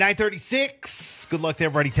9:36. Good luck to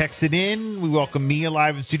everybody texting in. We welcome Mia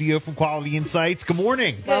live in studio from Quality Insights. Good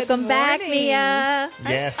morning. Welcome back, Mia.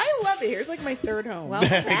 Yes. I love it here. It's like my third home. Welcome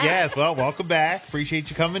back. Yes. Well, welcome back. Appreciate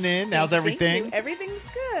you coming in. How's Thank everything? you. Everything's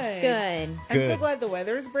good. Good. I'm so Good. glad the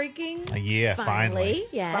weather is breaking. Yeah, finally.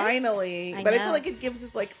 Yes. Finally. I But I know. feel like it gives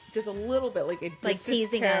us like just a little bit, like it's like dips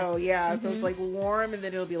its teasing toe. us. Yeah, so it's like warm and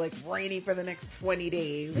then it'll be like rainy for the next 20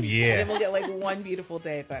 days. Yeah. And then we'll get like one beautiful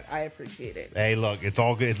day, but I appreciate it. Hey, look, it's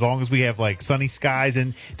all good as long as we have like sunny skies,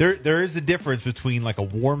 and there is a difference between like a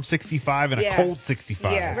warm 65 and Yes. a cold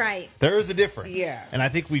 65. Yes. Right. There is a difference. Yes. And I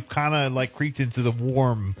think we've kind of like creeped into the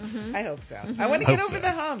warm. I hope so. I want to get Hope over so.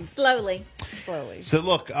 the humps Slowly. slowly. So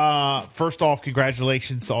look, first off,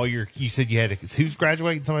 congratulations to all you said you had, who's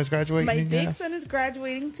graduating? Somebody's graduating? My in your big house? son is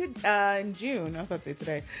graduating in June. I was about to say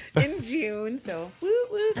today. In June. So, woo,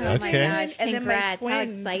 woo. Oh my Okay. gosh. And then my Congrats. How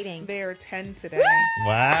twins, exciting. they're 10 today.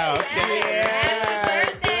 Wow. Okay. Yes.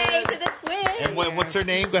 Happy birthday to the twins. And what's her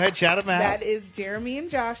name? Go ahead, shout them out. That is Jeremy and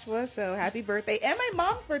Joshua. So happy birthday. And my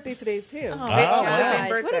mom's birthday today's too. Oh, They my all have the gosh. same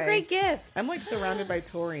birthday. What a great gift. I'm like surrounded by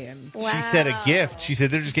Torians. Wow. She said a gift. She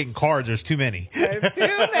said they're just getting cards. There's too many. There's too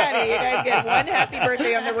many. You guys get one happy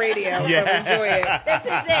birthday on the radio. Yeah. So enjoy it. This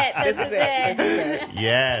is it. This is it. This is it.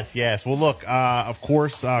 Yes. Well, look, of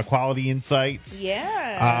course, Quality Insights.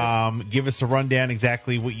 Yeah. Give us a rundown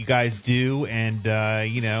exactly what you guys do, and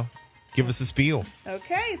give us a spiel.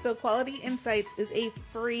 Okay, so Quality Insights is a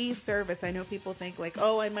free service. I know people think like,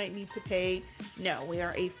 oh, I might need to pay. No, we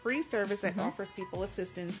are a free service that offers people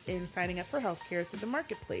assistance in signing up for healthcare through the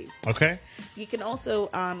marketplace. Okay. You can also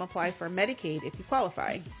apply for Medicaid if you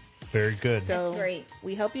qualify. Very good. So That's great.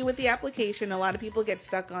 we help you with the application. A lot of people get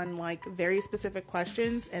stuck on like very specific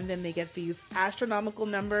questions, and then they get these astronomical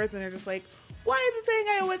numbers, and they're just like, "Why is it saying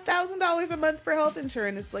I owe $1,000 a month for health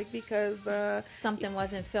insurance?" It's like because Something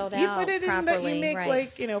wasn't filled you out put it in properly. that you make right.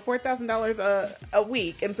 like $4,000 a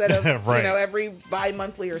week instead of Right. every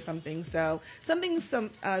bi-monthly or something. So something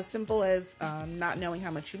simple as not knowing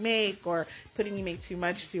how much you make or putting you make too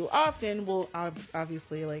much too often will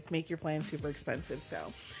obviously like make your plan super expensive.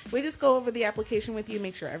 So we just go over the application with you,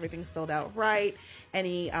 make sure everything's filled out right.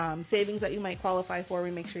 Any savings that you might qualify for, we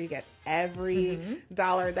make sure you get every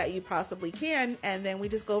dollar that you possibly can, and then we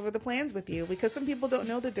just go over the plans with you because some people don't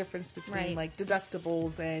know the difference between Right. like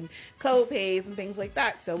deductibles and co-pays and things like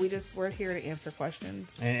that. So we're here to answer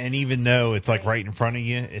questions. And even though it's like right in front of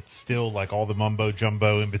you, it's still like all the mumbo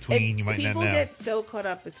jumbo in between. You might not People know. get so caught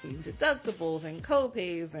up between deductibles and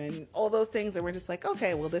co-pays and all those things that we're just like,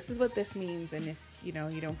 okay, well, this is what this means. And if you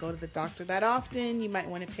don't go to the doctor that often, you might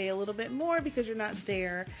want to pay a little bit more because you're not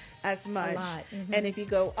there as much. lot. Mhm. And if you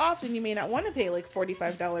go often, you may not want to pay like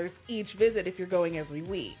 $45 each visit if you're going every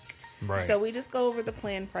week. Right. So we just go over the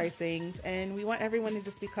plan pricings, and we want everyone to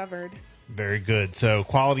just be covered. Very good. So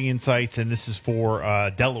Quality Insights, and this is for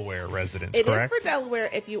Delaware residents, It is correct? for Delaware.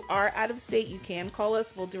 If you are out of state, you can call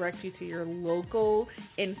us. We'll direct you to your local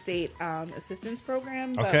in-state assistance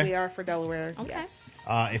program. But Okay. we are for Delaware. Okay. Yes.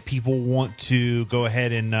 If people want to go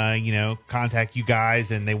ahead and contact you guys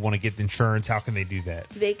and they want to get the insurance, how can they do that?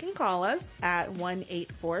 They can call us at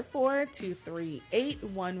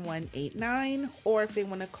 1-844-238-1189, or if they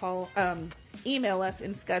want to email us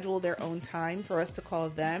and schedule their own time for us to call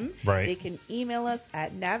them, Right. they can email us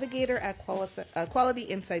at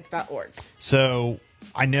navigator@qualityinsights.org. So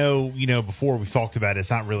I know, before we talked about it, it's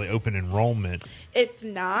not really open enrollment. It's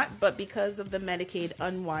not, but because of the Medicaid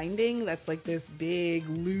unwinding, that's like this big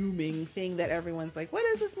looming thing that everyone's like, what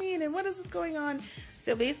does this mean? And what is this going on?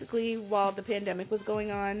 So basically, while the pandemic was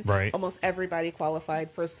going on, Right. almost everybody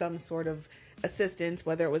qualified for some sort of assistance,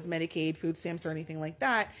 whether it was Medicaid, food stamps, or anything like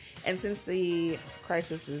that. And since the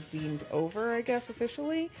crisis is deemed over, I guess,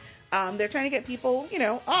 officially, they're trying to get people,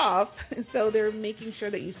 off. So they're making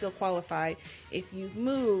sure that you still qualify. If you've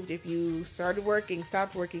moved, if you started working,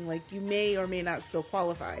 stopped working, like you may or may not still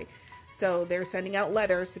qualify. So they're sending out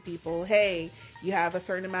letters to people, hey, you have a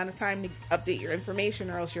certain amount of time to update your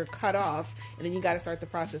information or else you're cut off. And then you got to start the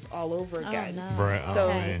process all over again. no. Right. So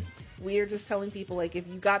man. we're just telling people, like, if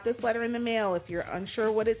you got this letter in the mail, if you're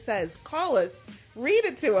unsure what it says, call us, read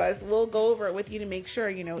it to us. We'll go over it with you to make sure,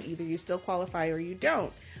 either you still qualify or you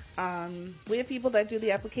don't. We have people that do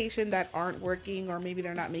the application that aren't working, or maybe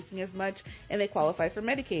they're not making as much, and they qualify for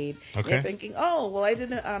Medicaid. Okay. They're thinking, oh, well, I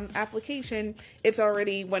did an application. It's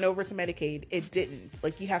already went over to Medicaid. It didn't.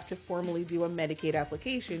 Like, you have to formally do a Medicaid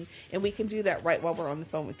application, and we can do that right while we're on the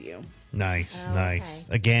phone with you. Nice, Oh, nice.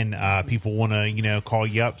 okay. Again, people want to, call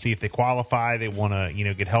you up, see if they qualify. They want to,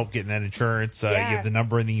 get help getting that insurance. You have Yes. the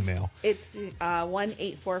number and the email. It's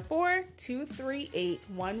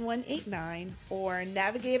 1-844-238-1189 or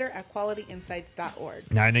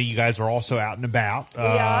navigator@qualityinsights.org. Now, I know you guys are also out and about. We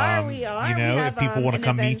are. We If have, people want to an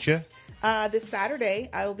come meet you. event, this Saturday,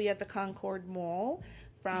 I will be at the Concord Mall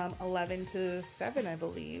from 11 to 7, I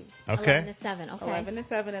believe. 11 Okay. to 7. Okay. 11 to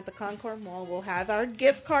 7 at the Concord Mall. We'll have our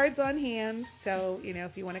gift cards on hand. So,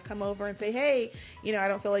 if you want to come over and say, hey, I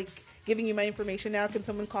don't feel like giving you my information now. Can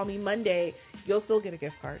someone call me Monday? You'll still get a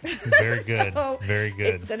gift card. Very good. So Very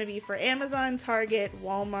good. It's going to be for Amazon, Target,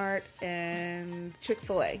 Walmart, and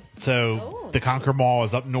Chick-fil-A. So Oh. the Concord Mall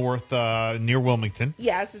is up north near Wilmington.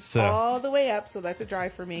 Yes, it's So- all the way up. So that's a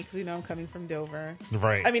drive for me because, I'm coming from Dover.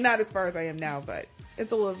 Right. I mean, not as far as I am now, but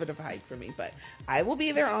it's a little bit of a hike for me. But I will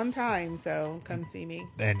be there on time. So come see me.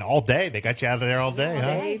 And all day. They got you out of there all day,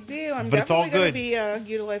 huh? They do. I'm But it's all definitely going to good. be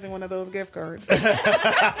utilizing one of those gift cards.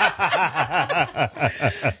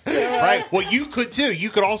 Right. Well, you could too. You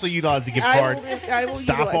could also utilize the gift card. I will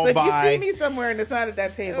Stop utilize. on If by. you see me somewhere and it's not at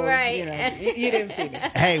that table, Right. you didn't see me.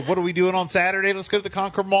 Hey, what are we doing on Saturday? Let's go to the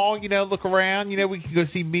Concord Mall, look around. We can go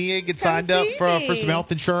see Mia, get signed up see for me. some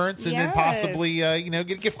health insurance, and then Yes. possibly, get a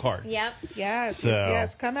gift card. Yep. Yes, So-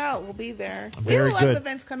 yes, come out. We'll be there. We Very have a lot good. of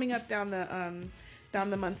events coming up down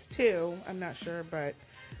the months too. I'm not sure, but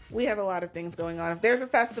we have a lot of things going on. If there's a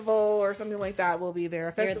festival or something like that, we'll be there.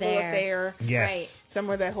 A You're festival, a there. fair, Yes. Right.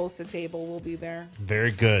 somewhere that hosts a table, we'll be there.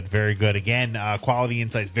 Very good. Very good. Again, quality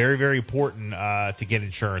insights, very, very important to get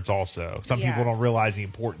insurance also. Some people Yes. don't realize the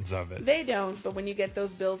importance of it. They don't, but when you get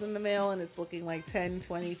those bills in the mail and it's looking like 10,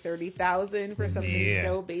 20, 30,000 for something Yeah.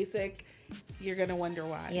 so basic, you're going to wonder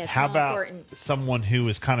why. Yeah, it's How so about important. someone who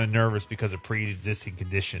is kind of nervous because of pre-existing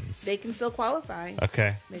conditions? They can still qualify.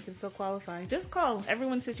 Okay. They can still qualify. Just call.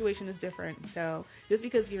 Everyone's situation is different. So just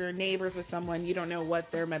because you're neighbors with someone, you don't know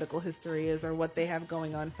what their medical history is or what they have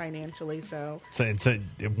going on financially. So So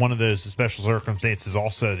one of those special circumstances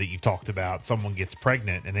also that you've talked about, someone gets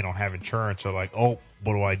pregnant and they don't have insurance. They're like, oh,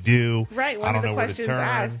 what do I do? right, I one don't of the know where to questions turn.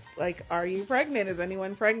 asked, like, are you pregnant? Is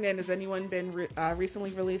anyone pregnant? Has anyone been recently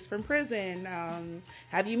released from prison?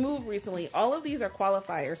 Have you moved recently? All of these are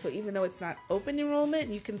qualifiers. So even though it's not open enrollment,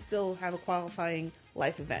 you can still have a qualifying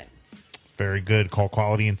life event. Very good. Call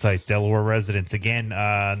Quality Insights, Delaware residents. Again,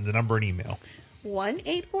 the number and email.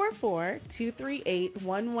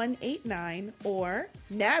 1-844-238-1189 or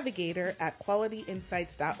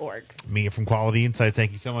navigator@qualityinsights.org. Mia from Quality Insights,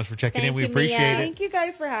 thank you so much for checking in. Thank We you, Mia. appreciate it. Thank you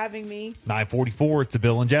guys for having me. 9:44, it's the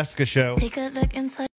Bill and Jessica Show. Take a look inside.